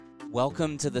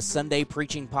Welcome to the Sunday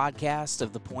Preaching Podcast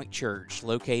of the Point Church,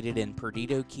 located in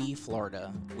Perdido Key,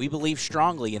 Florida. We believe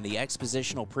strongly in the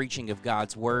expositional preaching of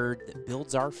God's Word that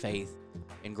builds our faith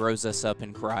and grows us up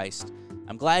in Christ.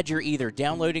 I'm glad you're either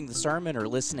downloading the sermon or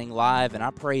listening live, and I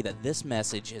pray that this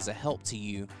message is a help to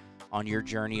you on your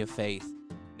journey of faith.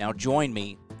 Now join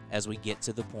me as we get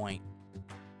to the point.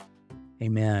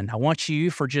 Amen. I want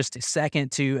you for just a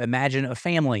second to imagine a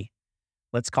family.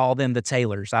 Let's call them the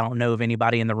Taylors. I don't know of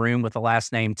anybody in the room with the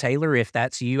last name Taylor. If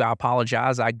that's you, I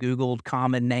apologize. I Googled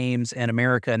common names in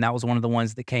America, and that was one of the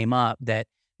ones that came up that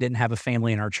didn't have a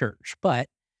family in our church. But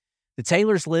the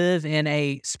Taylors live in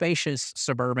a spacious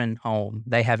suburban home.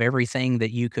 They have everything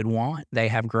that you could want. They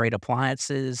have great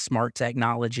appliances, smart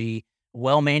technology,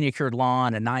 well-manicured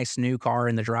lawn, a nice new car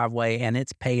in the driveway, and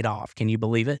it's paid off. Can you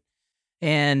believe it?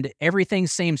 And everything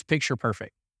seems picture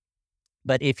perfect.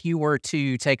 But if you were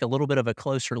to take a little bit of a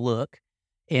closer look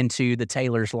into the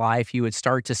Taylor's life, you would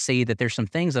start to see that there's some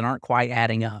things that aren't quite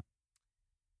adding up.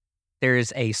 There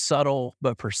is a subtle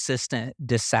but persistent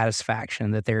dissatisfaction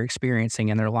that they're experiencing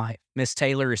in their life. Miss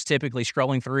Taylor is typically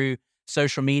scrolling through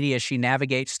social media as she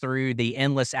navigates through the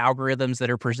endless algorithms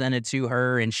that are presented to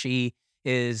her, and she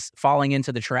is falling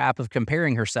into the trap of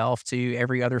comparing herself to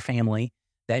every other family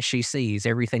that she sees.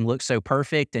 Everything looks so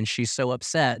perfect, and she's so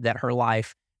upset that her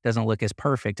life doesn't look as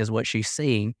perfect as what she's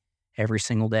seeing every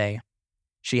single day.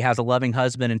 She has a loving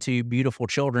husband and two beautiful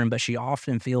children, but she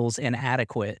often feels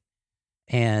inadequate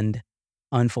and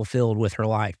unfulfilled with her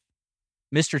life.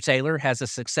 Mr. Taylor has a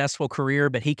successful career,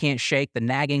 but he can't shake the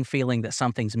nagging feeling that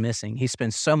something's missing. He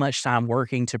spends so much time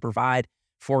working to provide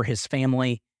for his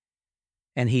family,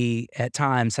 and he, at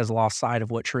times, has lost sight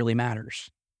of what truly matters.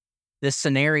 This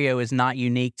scenario is not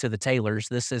unique to the Taylors.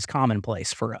 This is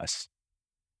commonplace for us.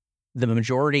 The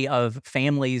majority of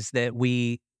families that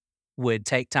we would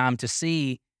take time to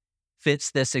see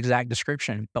fits this exact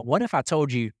description. But what if I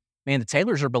told you, man, the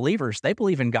Taylors are believers. They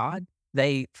believe in God.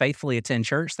 They faithfully attend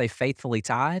church. They faithfully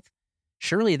tithe.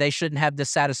 Surely they shouldn't have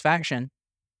dissatisfaction.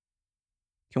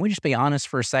 Can we just be honest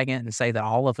for a second and say that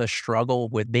all of us struggle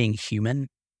with being human?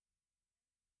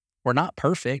 We're not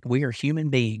perfect. We are human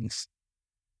beings.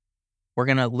 We're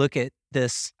going to look at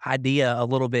this idea a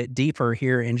little bit deeper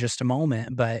here in just a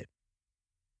moment, but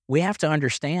we have to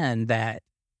understand that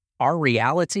our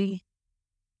reality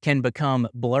can become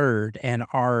blurred, and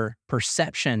our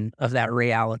perception of that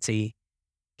reality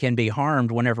can be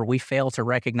harmed whenever we fail to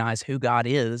recognize who God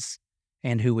is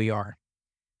and who we are.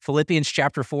 Philippians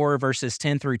chapter 4, verses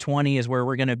 10 through 20 is where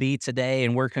we're going to be today,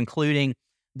 and we're concluding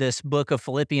this book of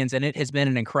Philippians, and it has been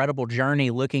an incredible journey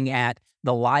looking at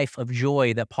the life of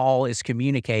joy that Paul is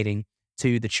communicating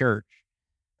to the church.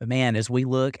 But man, as we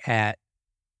look at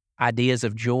ideas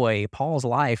of joy, Paul's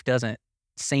life doesn't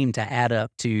seem to add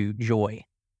up to joy.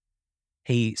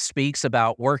 He speaks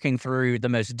about working through the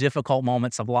most difficult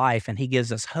moments of life, and he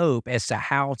gives us hope as to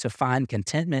how to find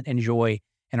contentment and joy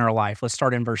in our life. Let's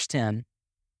start in verse 10.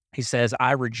 He says,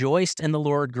 I rejoiced in the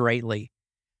Lord greatly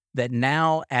that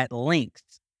now at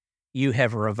length you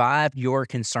have revived your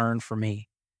concern for me.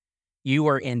 You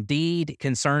were indeed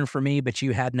concerned for me, but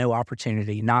you had no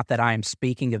opportunity. Not that I am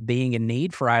speaking of being in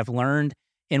need, for I have learned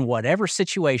in whatever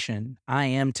situation I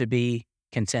am to be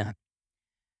content.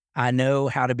 I know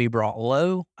how to be brought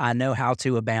low. I know how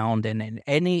to abound in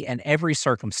any and every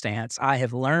circumstance. I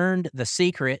have learned the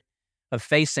secret of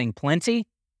facing plenty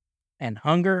and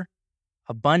hunger,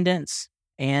 abundance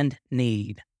and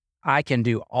need. I can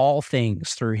do all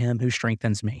things through him who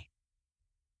strengthens me.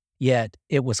 Yet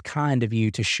it was kind of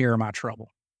you to share my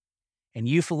trouble. And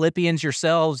you Philippians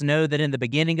yourselves know that in the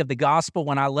beginning of the gospel,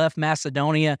 when I left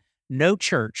Macedonia, no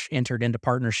church entered into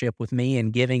partnership with me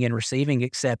in giving and receiving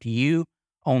except you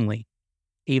only.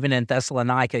 Even in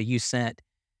Thessalonica, you sent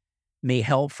me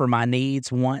help for my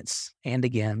needs once and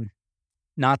again.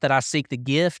 Not that I seek the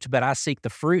gift, but I seek the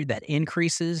fruit that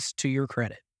increases to your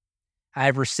credit. I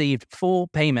have received full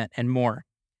payment and more.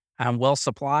 I am well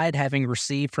supplied, having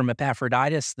received from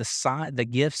Epaphroditus the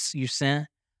gifts you sent,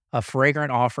 a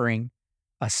fragrant offering,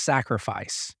 a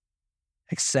sacrifice,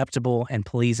 acceptable and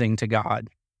pleasing to God.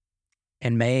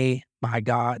 And my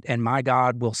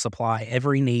God will supply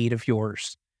every need of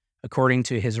yours according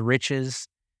to his riches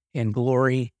in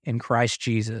glory in Christ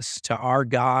Jesus. To our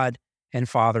God and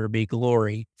Father be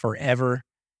glory forever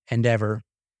and ever.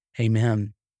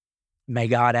 Amen. May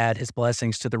God add his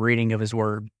blessings to the reading of his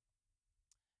word.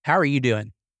 How are you doing?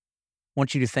 I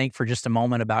want you to think for just a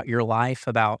moment about your life,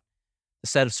 about the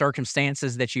set of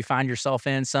circumstances that you find yourself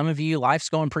in. Some of you, life's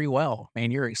going pretty well.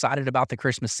 Man, you're excited about the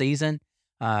Christmas season.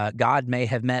 God may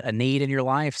have met a need in your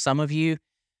life. Some of you,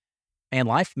 man,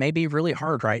 life may be really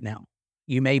hard right now.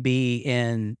 You may be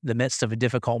in the midst of a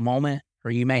difficult moment,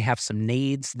 or you may have some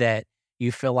needs that you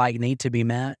feel like need to be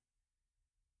met.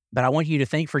 But I want you to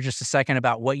think for just a second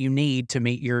about what you need to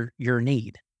meet your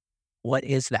need. What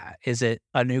is that? Is it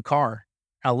a new car?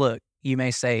 Now, look, you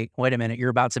may say, wait a minute, you're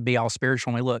about to be all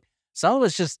spiritual. And look, some of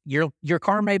it's just your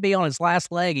car may be on its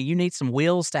last leg and you need some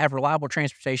wheels to have reliable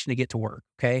transportation to get to work,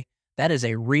 okay? That is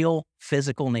a real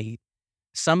physical need.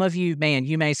 Some of you, man,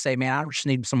 you may say, man, I just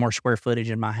need some more square footage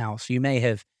in my house. You may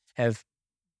have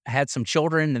had some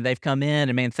children and they've come in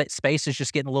and, man, space is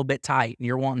just getting a little bit tight and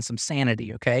you're wanting some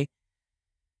sanity, okay?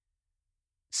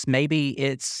 Maybe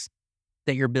it's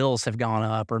that your bills have gone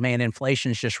up, or man,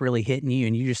 inflation's just really hitting you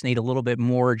and you just need a little bit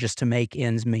more just to make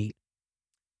ends meet.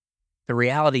 The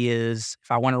reality is,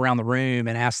 if I went around the room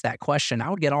and asked that question, I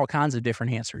would get all kinds of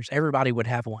different answers. Everybody would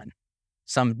have one,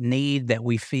 some need that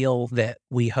we feel that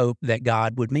we hope that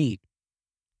God would meet.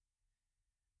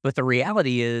 But the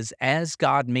reality is, as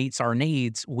God meets our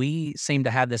needs, we seem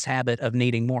to have this habit of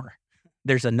needing more.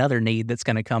 There's another need that's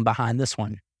going to come behind this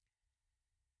one.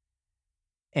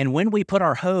 And when we put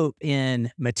our hope in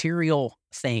material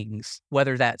things,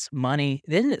 whether that's money,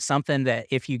 isn't it something that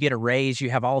if you get a raise, you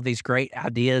have all these great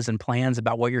ideas and plans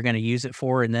about what you're going to use it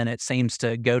for, and then it seems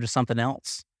to go to something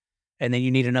else, and then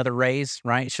you need another raise,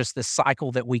 right? It's just this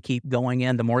cycle that we keep going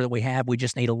in. The more that we have, we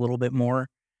just need a little bit more.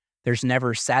 There's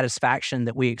never satisfaction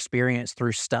that we experience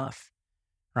through stuff,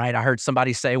 right? I heard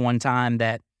somebody say one time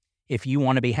that if you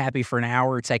want to be happy for an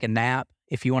hour, take a nap.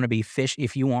 If you want to be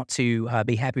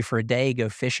be happy for a day, go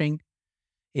fishing.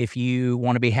 If you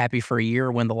want to be happy for a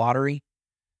year, win the lottery.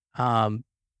 I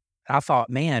thought,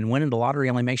 man, winning the lottery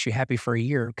only makes you happy for a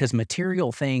year, because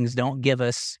material things don't give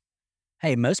us.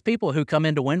 Hey, most people who come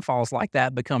into windfalls like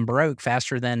that become broke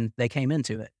faster than they came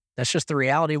into it. That's just the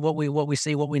reality of what we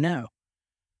see, what we know.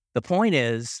 The point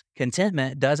is,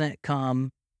 contentment doesn't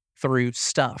come through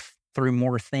stuff, through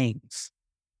more things.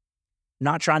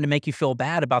 Not trying to make you feel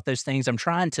bad about those things. I'm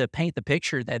trying to paint the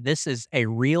picture that this is a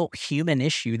real human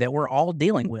issue that we're all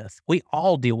dealing with. We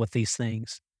all deal with these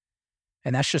things.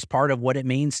 And that's just part of what it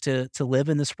means to live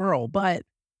in this world. But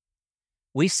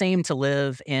we seem to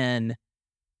live in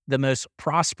the most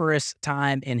prosperous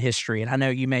time in history. And I know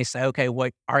you may say, okay,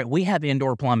 all right, we have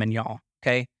indoor plumbing, y'all.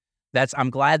 Okay. I'm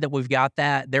glad that we've got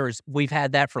that. We've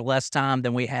had that for less time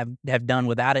than we have done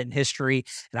without it in history.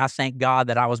 And I thank God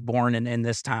that I was born in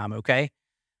this time, okay?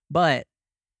 But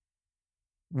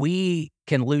we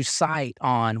can lose sight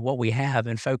on what we have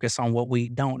and focus on what we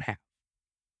don't have.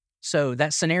 So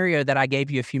that scenario that I gave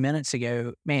you a few minutes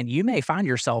ago, man, you may find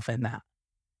yourself in that.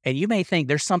 And you may think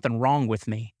there's something wrong with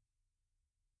me.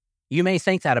 You may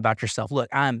think that about yourself. Look,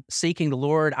 I'm seeking the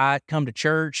Lord. I come to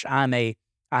church.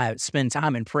 I spend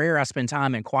time in prayer, I spend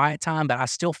time in quiet time, but I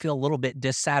still feel a little bit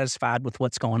dissatisfied with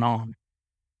what's going on.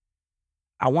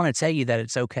 I want to tell you that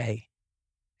it's okay.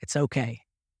 It's okay.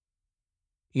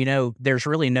 You know, there's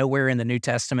really nowhere in the New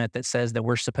Testament that says that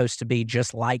we're supposed to be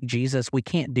just like Jesus. We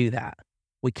can't do that.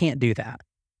 We can't do that.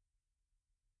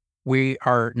 We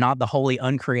are not the holy,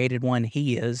 uncreated one.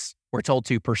 He is. We're told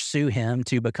to pursue him,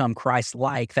 to become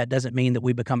Christ-like. That doesn't mean that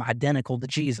we become identical to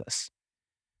Jesus.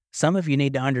 Some of you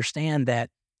need to understand that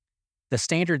the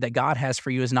standard that God has for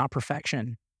you is not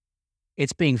perfection.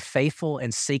 It's being faithful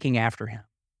and seeking after him.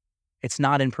 It's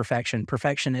not in perfection.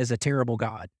 Perfection is a terrible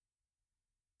God.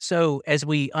 So as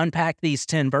we unpack these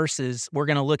 10 verses, we're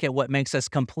going to look at what makes us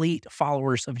complete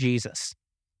followers of Jesus.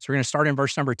 So we're going to start in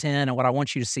verse number 10, and what I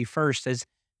want you to see first is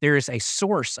there is a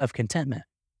source of contentment.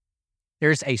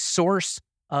 There's a source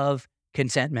of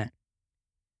contentment.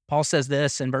 Paul says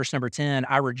this in verse number 10,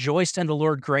 I rejoiced in the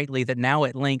Lord greatly that now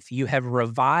at length you have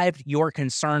revived your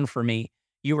concern for me.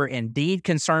 You were indeed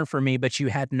concerned for me, but you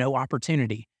had no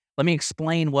opportunity. Let me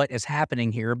explain what is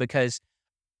happening here, because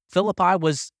Philippi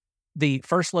was the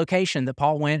first location that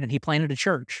Paul went and he planted a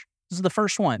church. This is the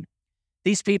first one.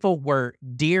 These people were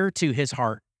dear to his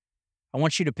heart. I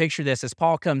want you to picture this as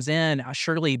Paul comes in,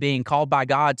 surely being called by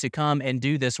God to come and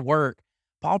do this work.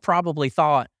 Paul probably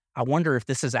thought, I wonder if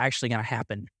this is actually going to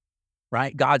happen.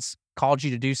 Right? God's called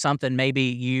you to do something. Maybe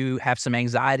you have some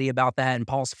anxiety about that, and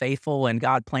Paul's faithful, and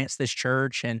God plants this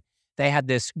church, and they had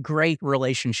this great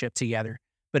relationship together.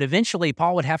 But eventually,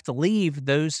 Paul would have to leave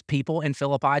those people in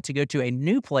Philippi to go to a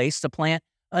new place to plant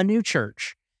a new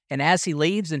church. And as he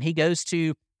leaves and he goes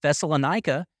to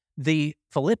Thessalonica, the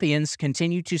Philippians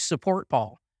continue to support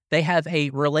Paul. They have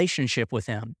a relationship with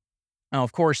him. Now,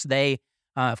 of course, they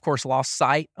lost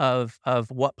sight of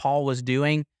what Paul was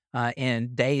doing.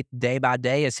 And day by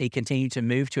day as he continued to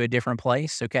move to a different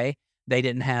place, okay? They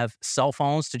didn't have cell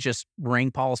phones to just ring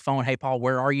Paul's phone, hey, Paul,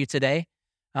 where are you today?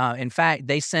 In fact,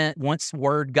 they sent, once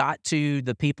word got to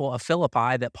the people of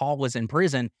Philippi that Paul was in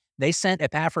prison, they sent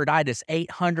Epaphroditus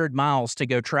 800 miles to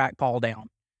go track Paul down.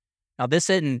 Now, this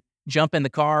didn't jump in the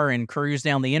car and cruise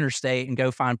down the interstate and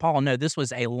go find Paul. No, this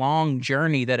was a long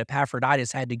journey that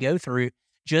Epaphroditus had to go through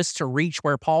just to reach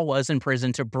where Paul was in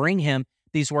prison to bring him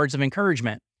these words of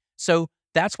encouragement. So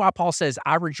that's why Paul says,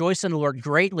 I rejoice in the Lord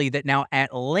greatly that now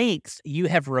at length you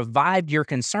have revived your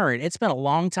concern. It's been a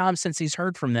long time since he's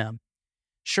heard from them.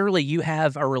 Surely you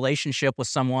have a relationship with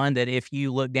someone that if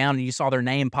you look down and you saw their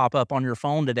name pop up on your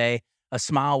phone today, a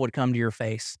smile would come to your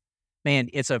face. Man,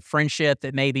 it's a friendship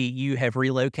that maybe you have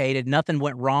relocated. Nothing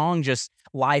went wrong, just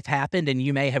life happened, and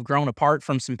you may have grown apart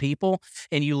from some people,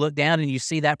 and you look down and you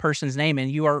see that person's name, and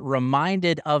you are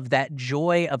reminded of that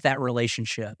joy of that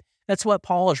relationship. That's what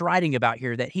Paul is writing about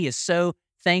here, that he is so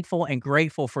thankful and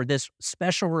grateful for this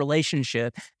special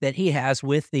relationship that he has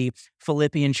with the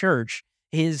Philippian church.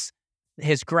 His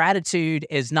gratitude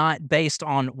is not based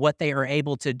on what they are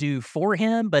able to do for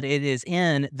him, but it is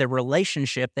in the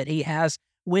relationship that he has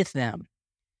with them.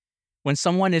 When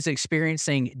someone is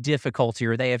experiencing difficulty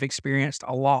or they have experienced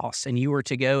a loss and you were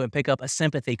to go and pick up a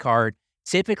sympathy card,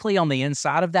 typically on the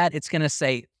inside of that, it's going to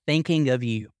say, thinking of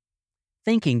you.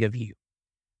 Thinking of you.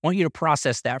 I want you to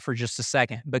process that for just a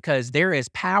second, because there is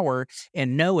power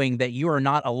in knowing that you are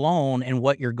not alone in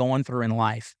what you're going through in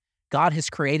life. God has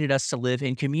created us to live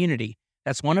in community.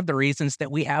 That's one of the reasons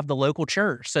that we have the local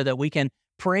church, so that we can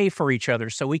pray for each other,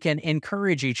 so we can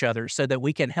encourage each other, so that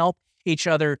we can help each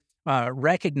other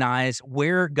recognize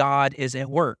where God is at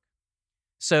work.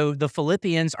 So the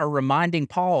Philippians are reminding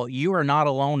Paul, you are not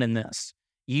alone in this.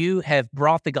 You have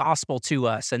brought the gospel to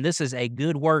us, and this is a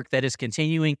good work that is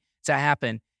continuing to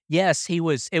happen. Yes, it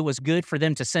was good for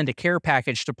them to send a care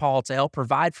package to Paul to help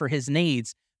provide for his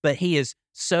needs, but he is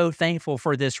so thankful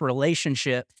for this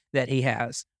relationship that he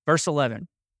has. Verse 11,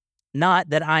 not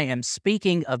that I am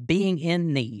speaking of being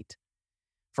in need,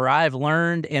 for I have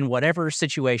learned in whatever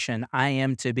situation I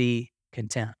am to be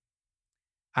content.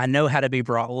 I know how to be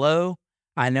brought low.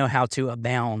 I know how to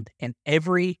abound in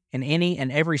any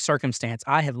and every circumstance.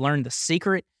 I have learned the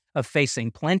secret of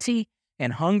facing plenty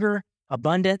and hunger,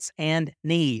 abundance and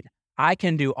need. I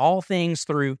can do all things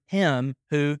through him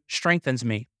who strengthens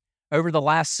me. Over the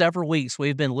last several weeks,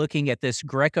 we've been looking at this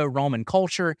Greco-Roman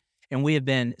culture, and we have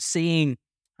been seeing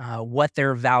what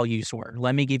their values were.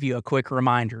 Let me give you a quick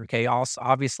reminder, okay?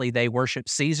 Obviously, they worship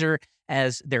Caesar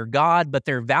as their god, but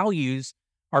their values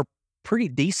are pretty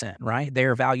decent, right?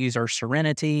 Their values are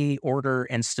serenity, order,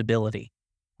 and stability,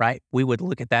 right? We would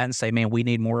look at that and say, man, we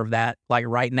need more of that, like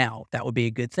right now. That would be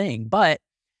a good thing. But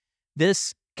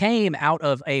this came out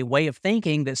of a way of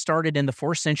thinking that started in the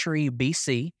 4th century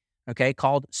BC, okay,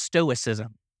 called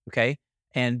Stoicism, okay?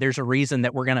 And there's a reason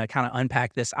that we're going to kind of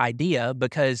unpack this idea,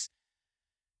 because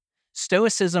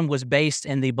Stoicism was based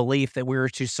in the belief that we were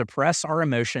to suppress our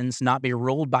emotions, not be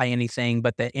ruled by anything,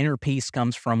 but that inner peace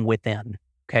comes from within,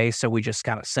 okay? So we just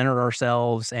kind of center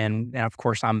ourselves, and of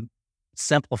course, I'm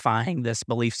simplifying this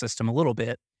belief system a little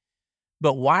bit.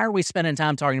 But why are we spending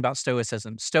time talking about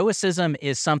Stoicism? Stoicism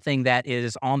is something that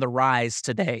is on the rise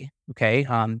today, okay?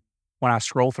 When I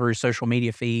scroll through social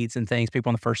media feeds and things,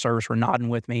 people in the first service were nodding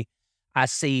with me. I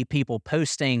see people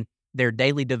posting their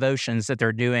daily devotions that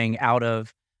they're doing out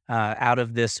of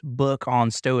this book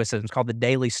on Stoicism. It's called The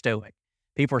Daily Stoic.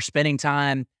 People are spending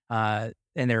time and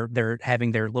they're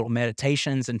having their little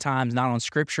meditations and times, not on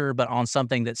scripture, but on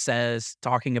something that says,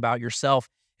 talking about yourself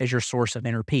as your source of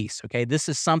inner peace, okay? This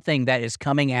is something that is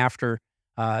coming after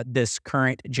this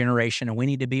current generation, and we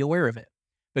need to be aware of it,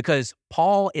 because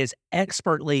Paul is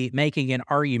expertly making an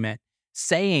argument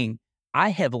saying, I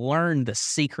have learned the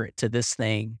secret to this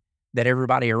thing that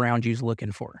everybody around you is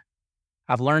looking for.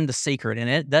 I've learned the secret, and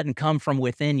it doesn't come from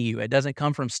within you. It doesn't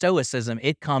come from Stoicism.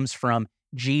 It comes from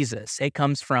Jesus. It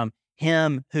comes from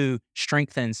him who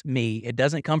strengthens me. It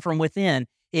doesn't come from within.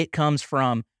 It comes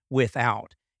from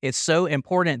without. It's so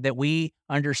important that we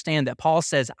understand that Paul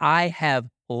says, I have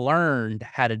learned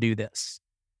how to do this.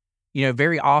 You know,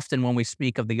 very often when we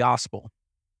speak of the gospel,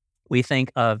 we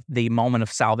think of the moment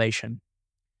of salvation,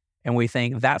 and we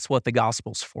think that's what the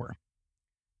gospel's for.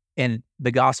 And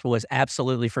the gospel is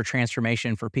absolutely for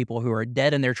transformation, for people who are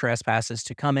dead in their trespasses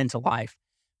to come into life.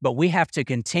 But we have to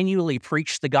continually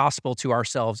preach the gospel to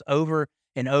ourselves over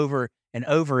and over and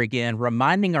over again,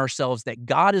 reminding ourselves that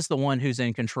God is the one who's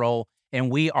in control, and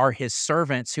we are his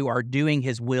servants who are doing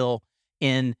his will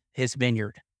in his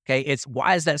vineyard. Okay,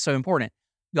 why is that so important?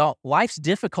 Y'all, life's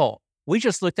difficult. We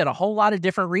just looked at a whole lot of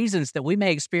different reasons that we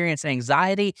may experience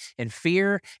anxiety and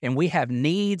fear, and we have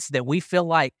needs that we feel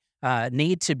like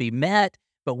need to be met.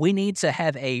 but we need to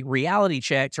have a reality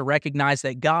check to recognize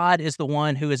that God is the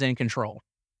one who is in control.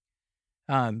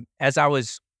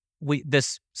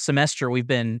 This semester, we've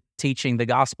been teaching the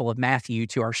Gospel of Matthew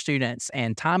to our students,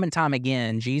 and time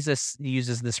again, Jesus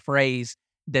uses this phrase,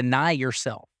 deny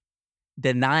yourself,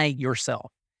 deny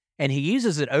yourself. And he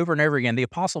uses it over and over again. The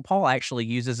Apostle Paul actually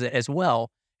uses it as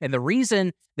well. And the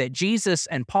reason that Jesus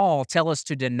and Paul tell us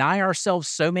to deny ourselves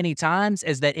so many times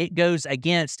is that it goes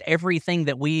against everything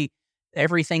that we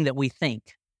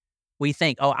think. We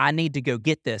think, oh, I need to go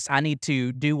get this. I need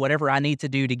to do whatever I need to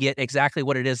do to get exactly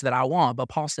what it is that I want. But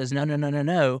Paul says, no, no, no, no,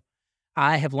 no.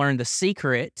 I have learned the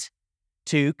secret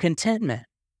to contentment.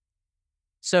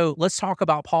 So let's talk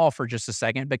about Paul for just a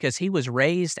second, because he was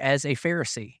raised as a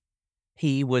Pharisee.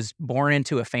 He was born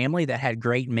into a family that had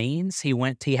great means. He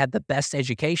had the best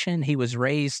education. He was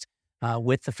raised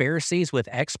with the Pharisees, with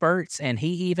experts, and he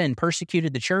even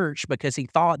persecuted the church because he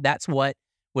thought that's what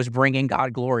was bringing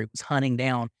God glory, was hunting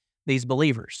down these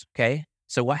believers, okay?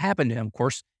 So what happened to him? Of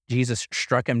course, Jesus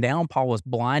struck him down. Paul was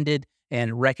blinded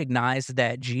and recognized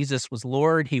that Jesus was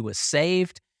Lord. He was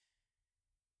saved,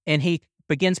 and he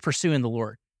begins pursuing the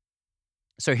Lord.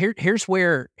 So here's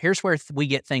where we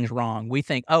get things wrong. We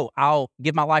think, oh, I'll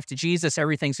give my life to Jesus.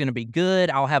 Everything's going to be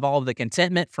good. I'll have all of the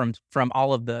contentment from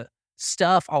all of the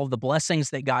stuff, all of the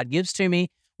blessings that God gives to me.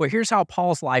 Well, here's how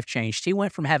Paul's life changed. He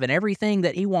went from having everything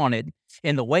that he wanted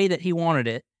in the way that he wanted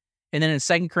it. And then in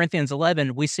 2 Corinthians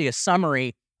 11, we see a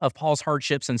summary of Paul's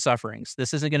hardships and sufferings.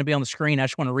 This isn't going to be on the screen. I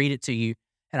just want to read it to you,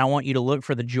 and I want you to look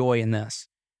for the joy in this.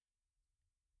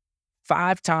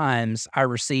 5 times I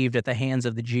received at the hands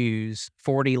of the Jews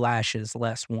 40 lashes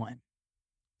less 1.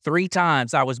 3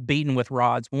 times I was beaten with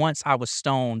rods. Once I was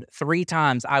stoned. 3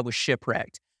 times I was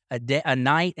shipwrecked. A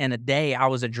night and a day I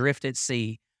was adrift at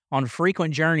sea, on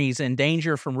frequent journeys in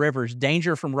danger from rivers,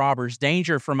 danger from robbers,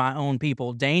 danger from my own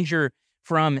people, danger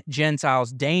from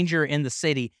Gentiles, danger in the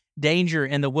city, danger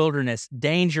in the wilderness,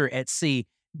 danger at sea,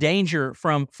 danger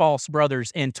from false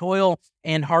brothers, in toil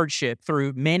and hardship,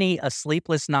 through many a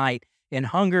sleepless night, in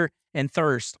hunger and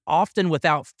thirst, often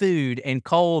without food and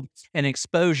cold and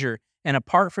exposure. And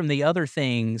apart from the other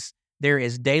things, there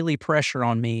is daily pressure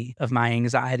on me of my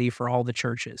anxiety for all the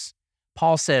churches.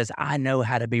 Paul says, I know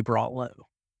how to be brought low.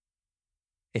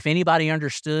 If anybody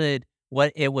understood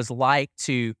what it was like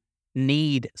to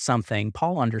need something,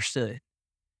 Paul understood.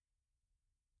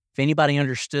 If anybody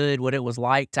understood what it was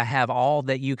like to have all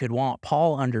that you could want,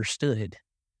 Paul understood.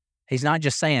 He's not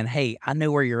just saying, hey, I know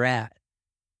where you're at.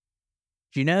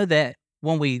 Do you know that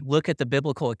when we look at the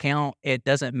biblical account, it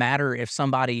doesn't matter if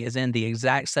somebody is in the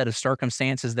exact set of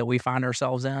circumstances that we find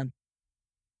ourselves in?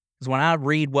 Because when I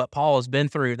read what Paul has been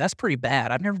through, that's pretty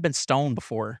bad. I've never been stoned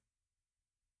before.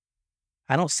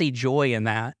 I don't see joy in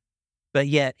that. But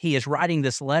yet he is writing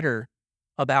this letter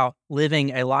about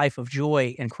living a life of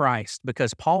joy in Christ,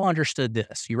 because Paul understood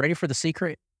this. You ready for the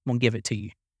secret? I'm going to give it to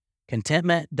you.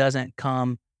 Contentment doesn't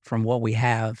come from what we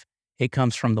have. It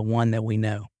comes from the one that we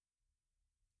know.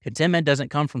 Contentment doesn't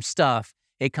come from stuff.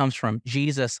 It comes from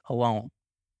Jesus alone.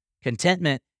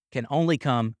 Contentment can only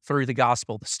come through the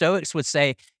gospel. The Stoics would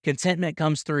say contentment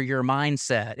comes through your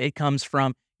mindset. It comes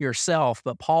from yourself.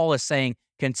 But Paul is saying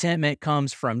contentment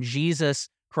comes from Jesus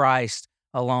Christ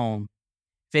alone.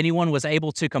 If anyone was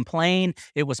able to complain,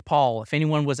 it was Paul. If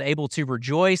anyone was able to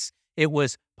rejoice, it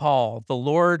was Paul. The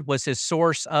Lord was his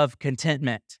source of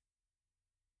contentment.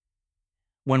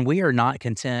 When we are not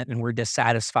content and we're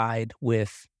dissatisfied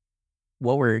with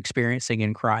what we're experiencing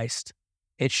in Christ,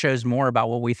 it shows more about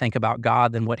what we think about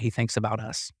God than what he thinks about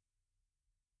us.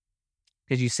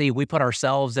 Because you see, we put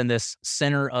ourselves in this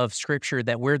center of Scripture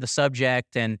that we're the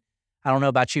subject, and I don't know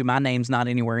about you, my name's not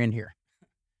anywhere in here.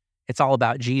 It's all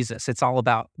about Jesus. It's all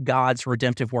about God's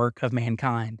redemptive work of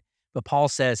mankind. But Paul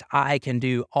says, I can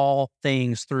do all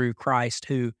things through Christ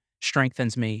who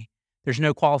strengthens me. There's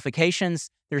no qualifications.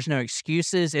 There's no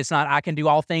excuses. It's not, I can do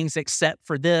all things except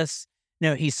for this.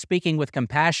 No, he's speaking with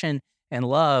compassion and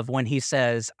love when he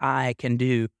says, I can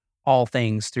do all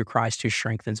things through Christ who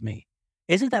strengthens me.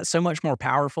 Isn't that so much more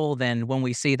powerful than when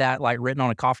we see that like written on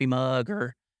a coffee mug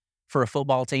or for a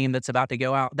football team that's about to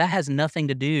go out? That has nothing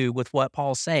to do with what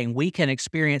Paul's saying. We can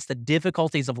experience the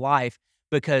difficulties of life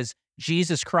because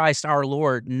Jesus Christ, our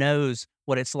Lord, knows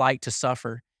what it's like to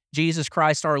suffer. Jesus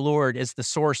Christ, our Lord, is the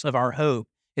source of our hope,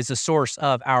 is the source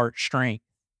of our strength.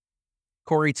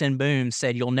 Corrie ten Boom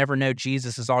said, you'll never know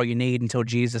Jesus is all you need until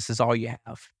Jesus is all you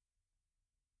have.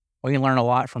 We can learn a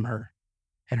lot from her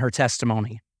and her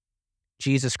testimony.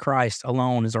 Jesus Christ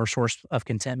alone is our source of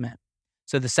contentment.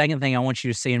 So the second thing I want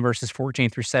you to see in verses 14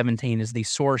 through 17 is the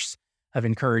source of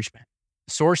encouragement.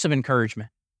 Source of encouragement.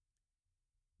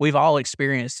 We've all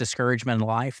experienced discouragement in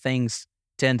life. Things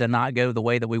tend to not go the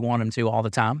way that we want them to all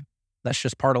the time. That's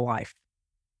just part of life.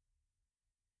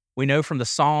 We know from the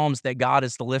Psalms that God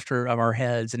is the lifter of our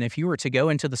heads. And if you were to go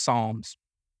into the Psalms,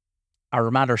 I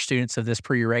remind our students of this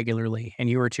pretty regularly, and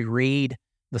you were to read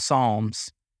the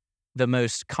Psalms, the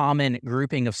most common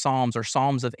grouping of Psalms are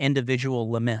Psalms of individual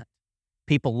lament.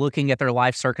 People looking at their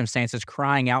life circumstances,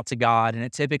 crying out to God, and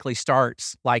it typically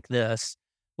starts like this: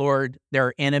 Lord, there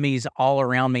are enemies all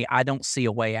around me. I don't see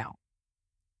a way out.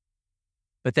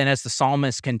 But then as the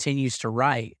psalmist continues to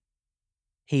write,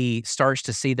 he starts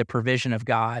to see the provision of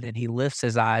God, and he lifts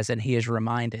his eyes and he is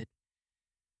reminded.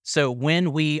 So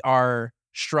when we are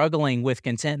struggling with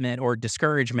contentment or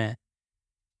discouragement,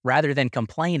 rather than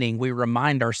complaining, we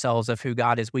remind ourselves of who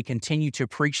God is. We continue to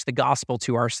preach the gospel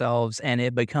to ourselves, and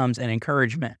it becomes an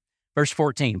encouragement. Verse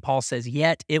 14, Paul says,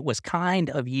 "Yet it was kind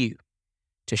of you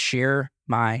to share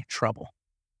my trouble."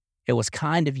 It was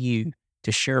kind of you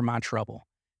to share my trouble.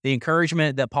 The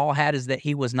encouragement that Paul had is that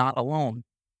he was not alone.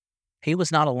 He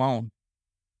was not alone.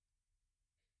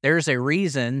 There's a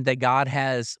reason that God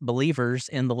has believers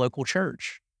in the local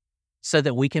church, so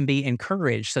that we can be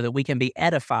encouraged, so that we can be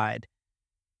edified.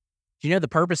 You know, the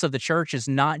purpose of the church is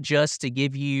not just to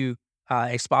give you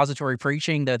expository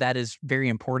preaching, though that is very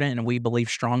important, and we believe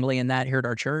strongly in that here at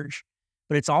our church,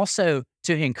 but it's also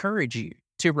to encourage you,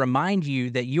 to remind you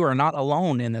that you are not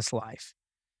alone in this life.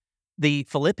 The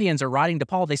Philippians are writing to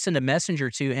Paul. They send a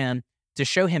messenger to him to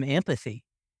show him empathy.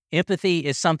 Empathy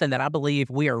is something that I believe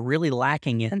we are really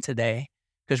lacking in today,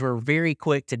 because we're very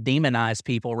quick to demonize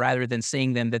people rather than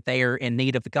seeing them that they are in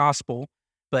need of the gospel.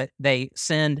 But they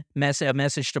send a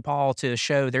message to Paul to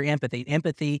show their empathy.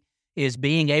 Empathy is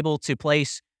being able to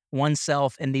place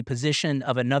oneself in the position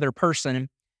of another person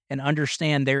and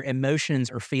understand their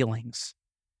emotions or feelings.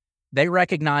 They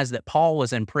recognized that Paul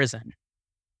was in prison,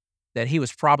 that he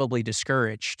was probably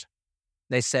discouraged.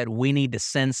 They said, we need to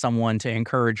send someone to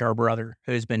encourage our brother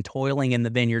who's been toiling in the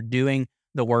vineyard, doing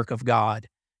the work of God.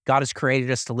 God has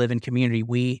created us to live in community.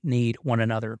 We need one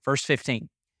another. Verse 15.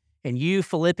 "And you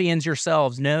Philippians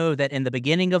yourselves know that in the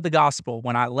beginning of the gospel,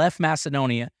 when I left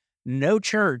Macedonia, no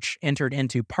church entered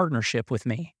into partnership with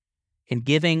me in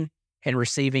giving and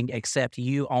receiving except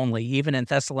you only. Even in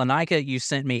Thessalonica, you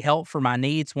sent me help for my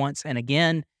needs once and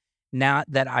again. Not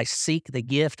that I seek the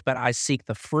gift, but I seek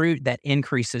the fruit that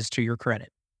increases to your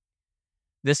credit."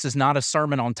 This is not a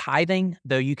sermon on tithing,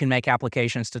 though you can make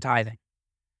applications to tithing.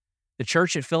 The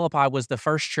church at Philippi was the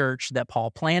first church that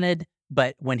Paul planted,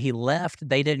 but when he left,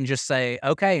 they didn't just say,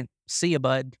 "Okay, see you,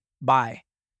 bud, bye."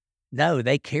 No,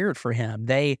 they cared for him.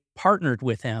 They partnered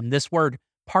with him. This word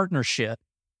partnership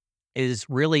is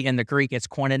really in the Greek, it's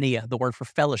koinonia, the word for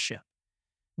fellowship.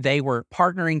 They were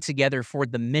partnering together for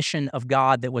the mission of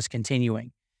God that was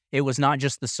continuing. It was not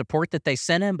just the support that they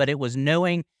sent him, but it was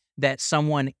knowing that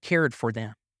someone cared for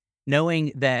them,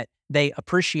 knowing that they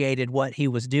appreciated what he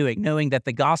was doing, knowing that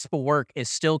the gospel work is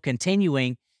still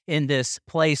continuing in this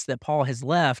place that Paul has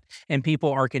left, and people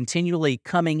are continually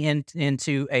coming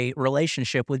into a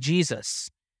relationship with Jesus.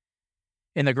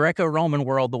 In the Greco-Roman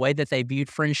world, the way that they viewed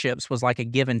friendships was like a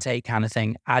give and take kind of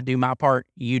thing. I do my part,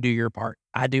 you do your part.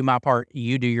 I do my part,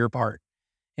 you do your part.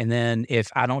 And then if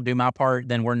I don't do my part,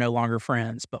 then we're no longer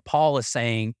friends. But Paul is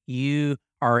saying, you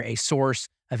are a source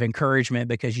of encouragement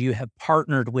because you have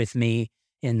partnered with me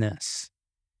in this.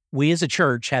 We as a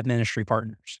church have ministry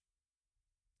partners,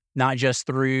 not just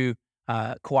through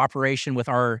cooperation with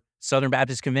our Southern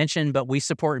Baptist Convention, but we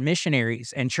support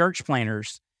missionaries and church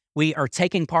planters. We are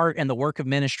taking part in the work of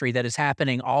ministry that is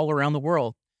happening all around the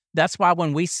world. That's why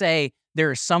when we say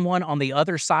there is someone on the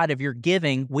other side of your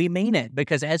giving, we mean it,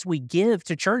 because as we give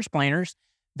to church planters,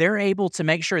 they're able to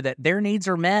make sure that their needs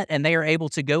are met and they are able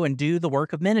to go and do the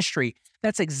work of ministry.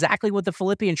 That's exactly what the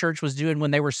Philippian church was doing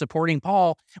when they were supporting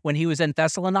Paul when he was in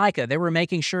Thessalonica. They were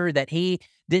making sure that he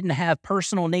didn't have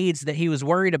personal needs that he was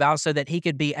worried about so that he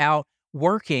could be out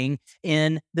working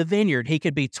in the vineyard. He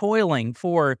could be toiling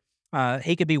for,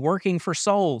 he could be working for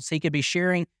souls. He could be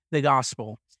sharing the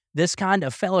gospel. This kind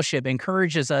of fellowship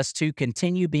encourages us to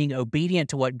continue being obedient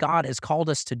to what God has called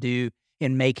us to do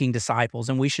in making disciples,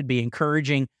 and we should be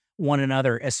encouraging one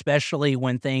another, especially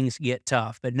when things get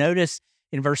tough. But notice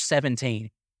in verse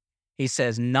 17, he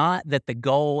says, "Not that the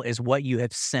goal is what you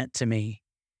have sent to me,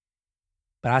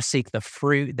 but I seek the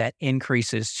fruit that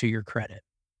increases to your credit."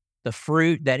 The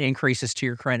fruit that increases to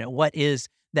your credit. What is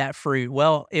that fruit?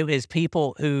 Well, it is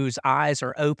people whose eyes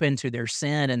are open to their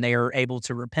sin and they are able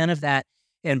to repent of that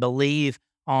and believe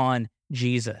on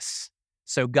Jesus.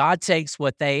 So God takes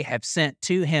what they have sent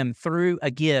to him through a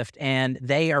gift, and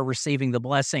they are receiving the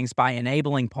blessings by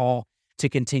enabling Paul to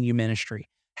continue ministry.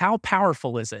 How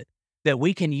powerful is it that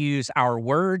we can use our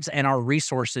words and our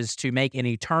resources to make an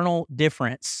eternal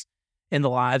difference in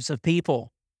the lives of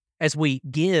people? As we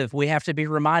give, we have to be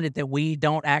reminded that we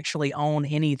don't actually own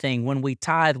anything. When we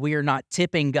tithe, we are not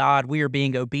tipping God. We are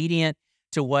being obedient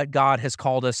to what God has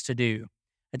called us to do.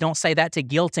 I don't say that to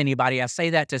guilt anybody. I say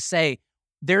that to say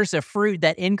there's a fruit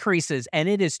that increases, and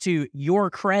it is to your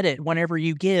credit whenever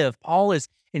you give. Paul is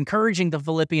encouraging the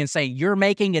Philippians, saying, you're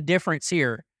making a difference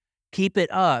here. Keep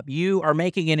it up. You are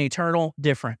making an eternal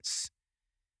difference.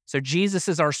 So Jesus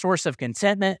is our source of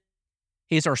contentment.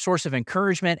 He's our source of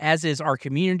encouragement, as is our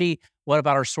community. What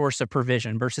about our source of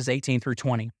provision? Verses 18 through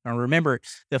 20. Now remember,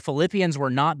 the Philippians were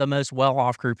not the most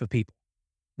well-off group of people.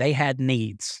 They had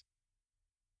needs.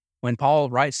 When Paul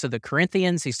writes to the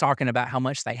Corinthians, he's talking about how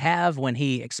much they have. When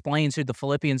he explains who the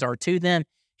Philippians are to them,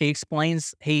 he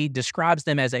describes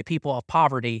them as a people of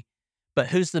poverty. But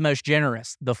who's the most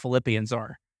generous? The Philippians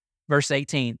are. Verse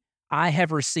 18, I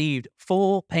have received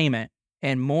full payment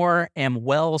and more am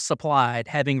well supplied,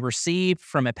 having received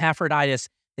from Epaphroditus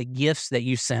the gifts that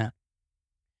you sent,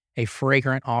 a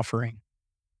fragrant offering,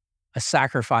 a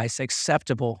sacrifice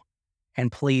acceptable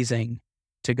and pleasing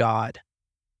to God.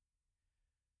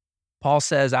 Paul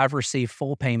says, I've received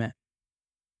full payment,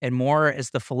 and more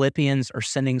as the Philippians are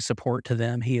sending support to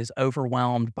them. He is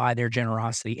overwhelmed by their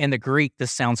generosity. In the Greek,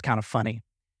 this sounds kind of funny.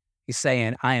 He's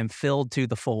saying, I am filled to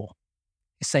the full.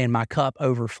 He's saying, my cup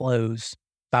overflows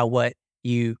by what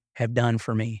you have done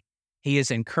for me. He is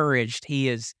encouraged.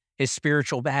 His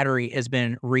spiritual battery has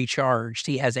been recharged.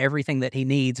 He has everything that he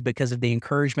needs because of the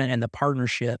encouragement and the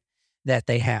partnership that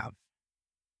they have.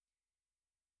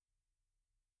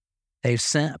 They've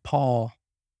sent Paul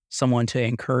someone to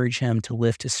encourage him to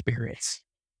lift his spirits,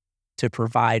 to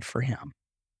provide for him.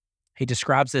 He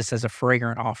describes this as a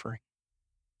fragrant offering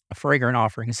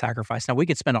sacrifice. Now, we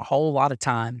could spend a whole lot of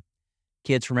time.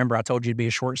 Kids, remember, I told you it'd be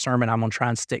a short sermon. I'm going to try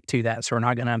and stick to that, so we're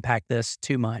not going to unpack this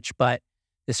too much. But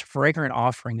this fragrant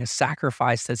offering, a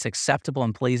sacrifice that's acceptable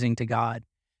and pleasing to God.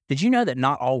 Did you know that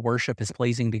not all worship is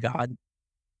pleasing to God?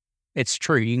 It's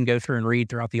true. You can go through and read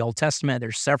throughout the Old Testament.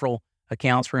 There's several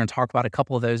accounts. We're going to talk about a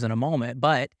couple of those in a moment.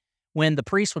 But when the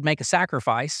priest would make a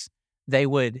sacrifice, they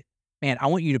would, I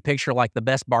want you to picture like the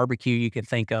best barbecue you could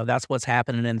think of. That's what's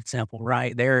happening in the temple,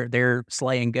 right? They're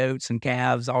slaying goats and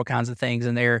calves, all kinds of things,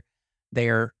 and they're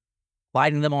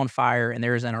lighting them on fire, and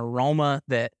there's an aroma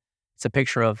that it's a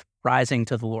picture of rising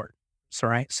to the Lord. So,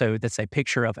 right? So that's a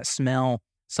picture of a smell,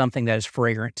 something that is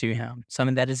fragrant to him,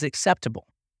 something that is acceptable.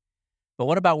 But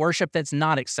what about worship that's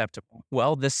not acceptable?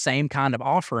 Well, this same kind of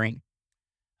offering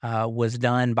was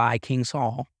done by King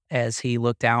Saul as he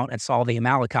looked out and saw the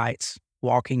Amalekites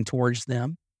walking towards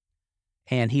them,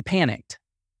 and he panicked.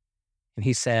 And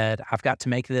he said, I've got to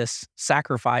make this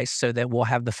sacrifice so that we'll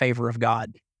have the favor of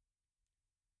God.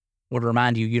 Would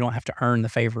remind you, you don't have to earn the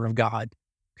favor of God,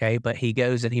 okay? But he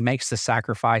goes and he makes the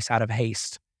sacrifice out of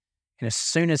haste. And as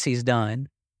soon as he's done,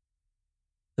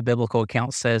 the biblical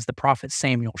account says the prophet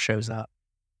Samuel shows up.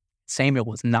 Samuel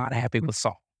was not happy with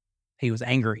Saul. He was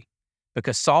angry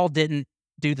because Saul didn't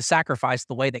do the sacrifice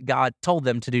the way that God told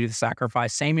them to do the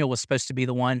sacrifice. Samuel was supposed to be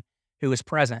the one who was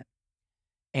present.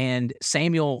 And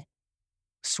Samuel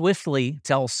swiftly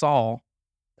tells Saul,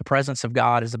 the presence of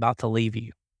God is about to leave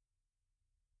you.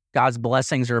 God's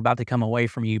blessings are about to come away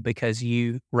from you because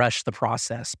you rushed the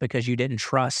process, because you didn't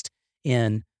trust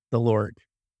in the Lord.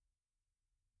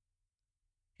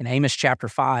 In Amos chapter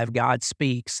 5, God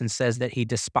speaks and says that he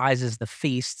despises the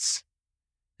feasts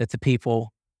that the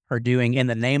people are doing in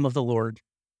the name of the Lord,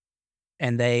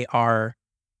 and they are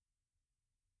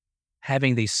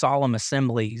having these solemn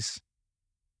assemblies.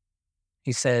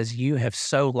 He says, you have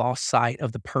so lost sight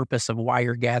of the purpose of why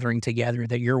you're gathering together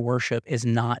that your worship is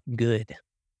not good.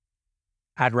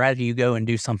 I'd rather you go and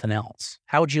do something else.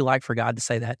 How would you like for God to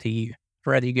say that to you?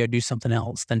 I'd rather you go do something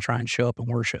else than try and show up and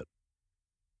worship.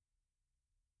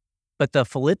 But the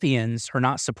Philippians are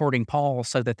not supporting Paul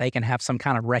so that they can have some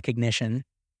kind of recognition,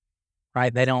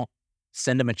 right? They don't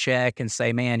send him a check and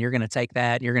say, man, you're going to take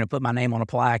that, you're going to put my name on a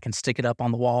plaque and stick it up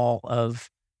on the wall of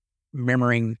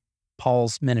remembering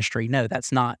Paul's ministry. No,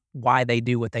 that's not why they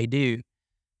do what they do.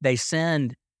 They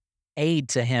send aid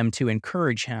to him to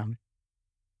encourage him.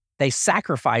 They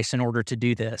sacrifice in order to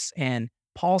do this. And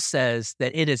Paul says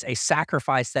that it is a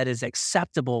sacrifice that is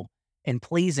acceptable and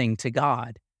pleasing to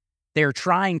God. They're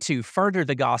trying to further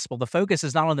the gospel. The focus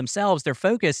is not on themselves. Their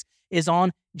focus is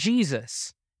on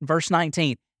Jesus. Verse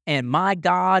 19, and my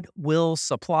God will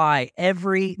supply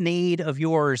every need of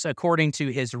yours according to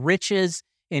his riches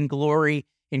in glory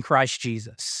in Christ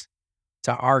Jesus.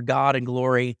 To our God and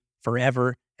glory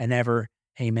forever and ever.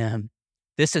 Amen.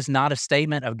 This is not a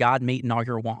statement of God meeting all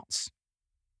your wants.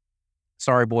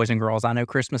 Sorry, boys and girls, I know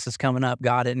Christmas is coming up.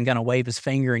 God isn't going to wave his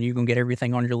finger and you're going to get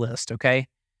everything on your list, okay?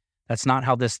 That's not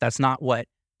what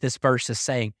this verse is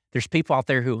saying. There's people out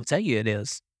there who will tell you it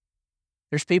is.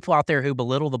 There's people out there who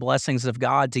belittle the blessings of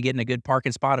God to get in a good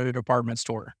parking spot at a department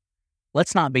store.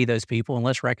 Let's not be those people, and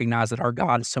let's recognize that our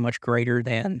God is so much greater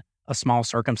than a small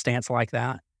circumstance like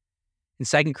that. In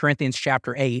 2 Corinthians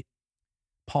chapter 8,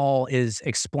 Paul is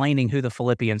explaining who the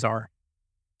Philippians are.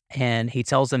 And he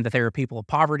tells them that they are people of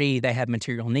poverty, they have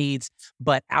material needs,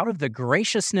 but out of the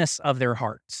graciousness of their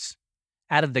hearts,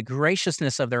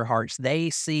 they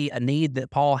see a need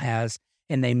that Paul has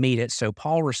and they meet it. So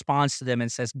Paul responds to them and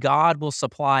says, God will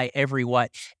supply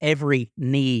every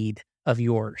need of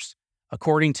yours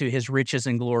according to his riches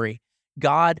and glory.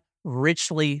 God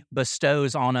richly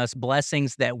bestows on us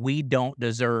blessings that we don't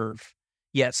deserve.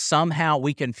 Yet somehow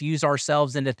we confuse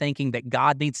ourselves into thinking that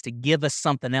God needs to give us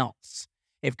something else.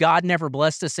 If God never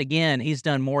blessed us again, he's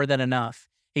done more than enough.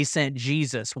 He sent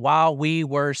Jesus. While we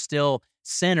were still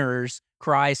sinners,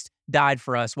 Christ died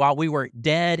for us. While we were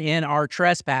dead in our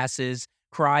trespasses,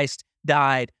 Christ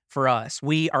died for us.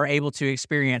 We are able to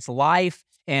experience life,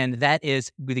 and that is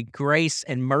the grace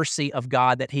and mercy of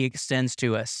God that he extends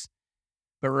to us.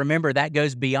 But remember, that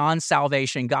goes beyond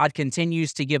salvation. God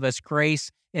continues to give us grace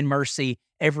and mercy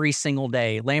every single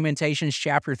day. Lamentations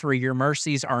chapter 3, your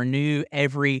mercies are new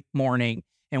every morning,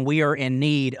 and we are in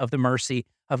need of the mercy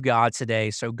of God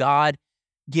today. So God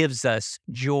gives us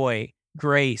joy,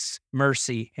 grace,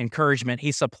 mercy, encouragement.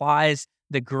 He supplies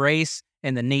the grace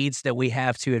and the needs that we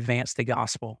have to advance the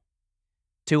gospel.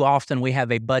 Too often we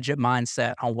have a budget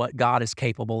mindset on what God is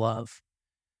capable of.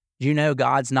 You know,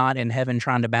 God's not in heaven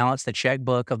trying to balance the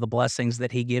checkbook of the blessings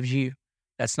that he gives you.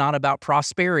 That's not about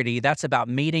prosperity. That's about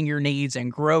meeting your needs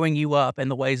and growing you up in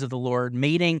the ways of the Lord,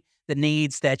 meeting the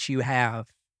needs that you have.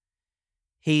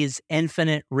 His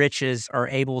infinite riches are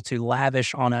able to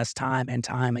lavish on us time and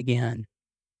time again.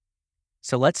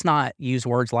 So let's not use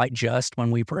words like just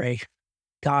when we pray.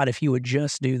 God, if you would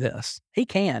just do this. He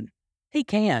can. He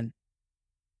can.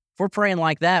 If we're praying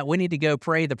like that, we need to go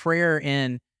pray the prayer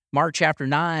in Mark chapter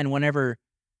 9, whenever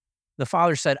the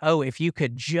Father said, oh, if you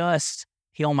could just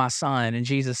heal my son. And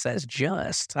Jesus says,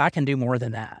 just, I can do more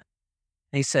than that.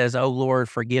 And he says, oh, Lord,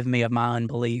 forgive me of my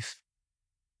unbelief.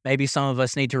 Maybe some of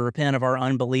us need to repent of our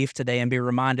unbelief today and be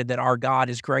reminded that our God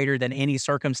is greater than any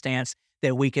circumstance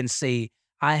that we can see.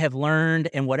 I have learned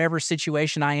in whatever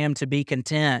situation I am to be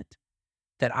content,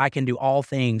 that I can do all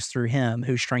things through him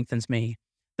who strengthens me.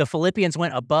 The Philippians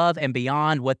went above and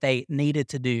beyond what they needed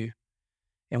to do.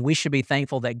 And we should be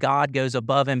thankful that God goes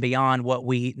above and beyond what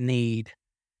we need.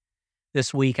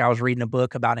 This week, I was reading a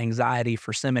book about anxiety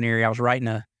for seminary. I was writing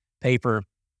a paper.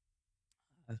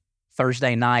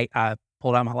 Thursday night, I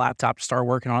pulled out my laptop to start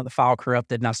working on it. The file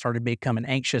corrupted, and I started becoming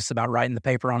anxious about writing the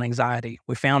paper on anxiety.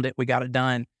 We found it. We got it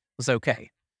done. It was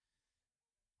okay.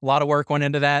 A lot of work went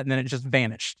into that, and then it just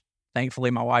vanished.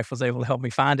 Thankfully, my wife was able to help me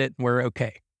find it, and we're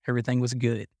okay. Everything was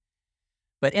good.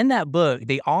 But in that book,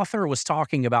 the author was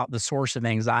talking about the source of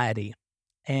anxiety,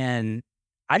 and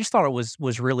I just thought it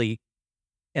was really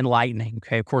enlightening.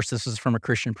 Okay, of course, this is from a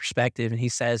Christian perspective, and he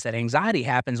says that anxiety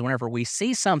happens whenever we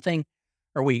see something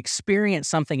or we experience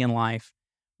something in life,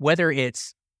 whether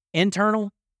it's internal.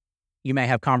 You may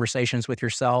have conversations with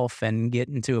yourself and get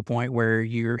into a point where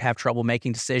you have trouble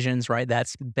making decisions, right?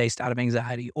 That's based out of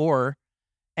anxiety. Or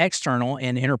external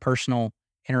and interpersonal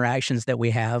interactions that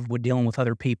we have with dealing with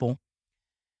other people.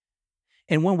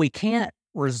 And when we can't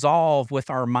resolve with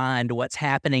our mind what's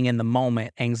happening in the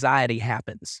moment, anxiety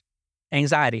happens.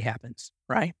 Anxiety happens,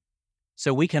 right?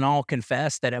 So we can all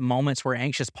confess that at moments we're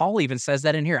anxious. Paul even says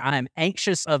that in here. I am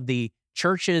anxious of the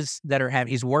churches that are having,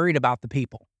 he's worried about the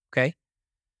people, okay?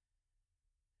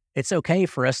 It's okay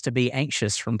for us to be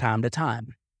anxious from time to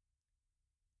time.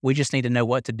 We just need to know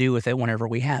what to do with it whenever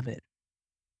we have it.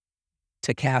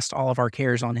 To cast all of our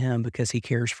cares on him because he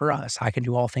cares for us. I can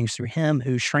do all things through him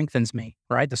who strengthens me,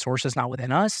 right? The source is not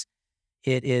within us.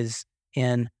 It is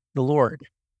in the Lord.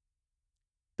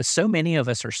 But so many of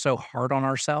us are so hard on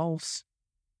ourselves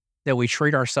that we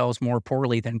treat ourselves more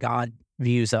poorly than God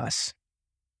views us.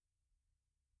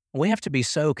 We have to be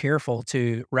so careful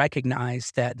to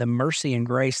recognize that the mercy and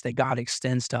grace that God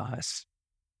extends to us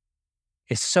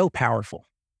is so powerful.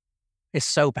 It's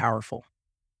so powerful.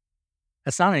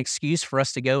 That's not an excuse for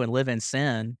us to go and live in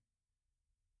sin,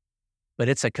 but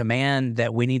it's a command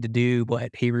that we need to do what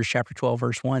Hebrews chapter 12,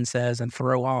 verse 1 says, and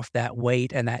throw off that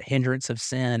weight and that hindrance of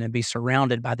sin and be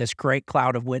surrounded by this great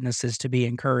cloud of witnesses to be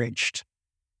encouraged.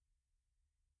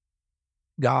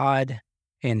 God,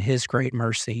 in his great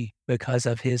mercy, because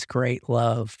of his great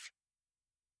love,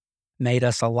 made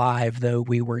us alive though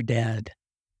we were dead.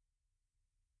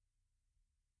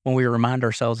 When we remind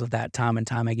ourselves of that time and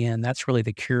time again, that's really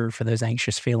the cure for those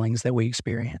anxious feelings that we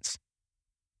experience.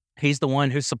 He's the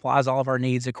one who supplies all of our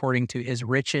needs according to his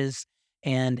riches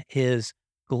and his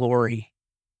glory.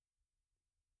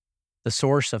 The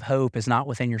source of hope is not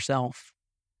within yourself.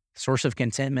 The source of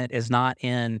contentment is not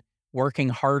in working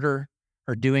harder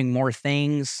or doing more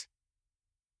things.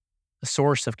 The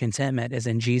source of contentment is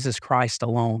in Jesus Christ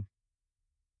alone.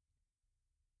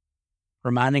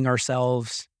 Reminding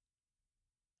ourselves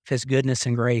of his goodness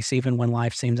and grace, even when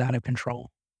life seems out of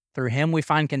control. Through him, we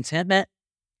find contentment.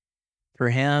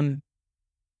 Through him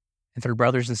and through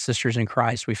brothers and sisters in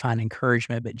Christ, we find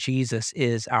encouragement, but Jesus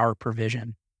is our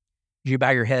provision. Would you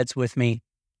bow your heads with me?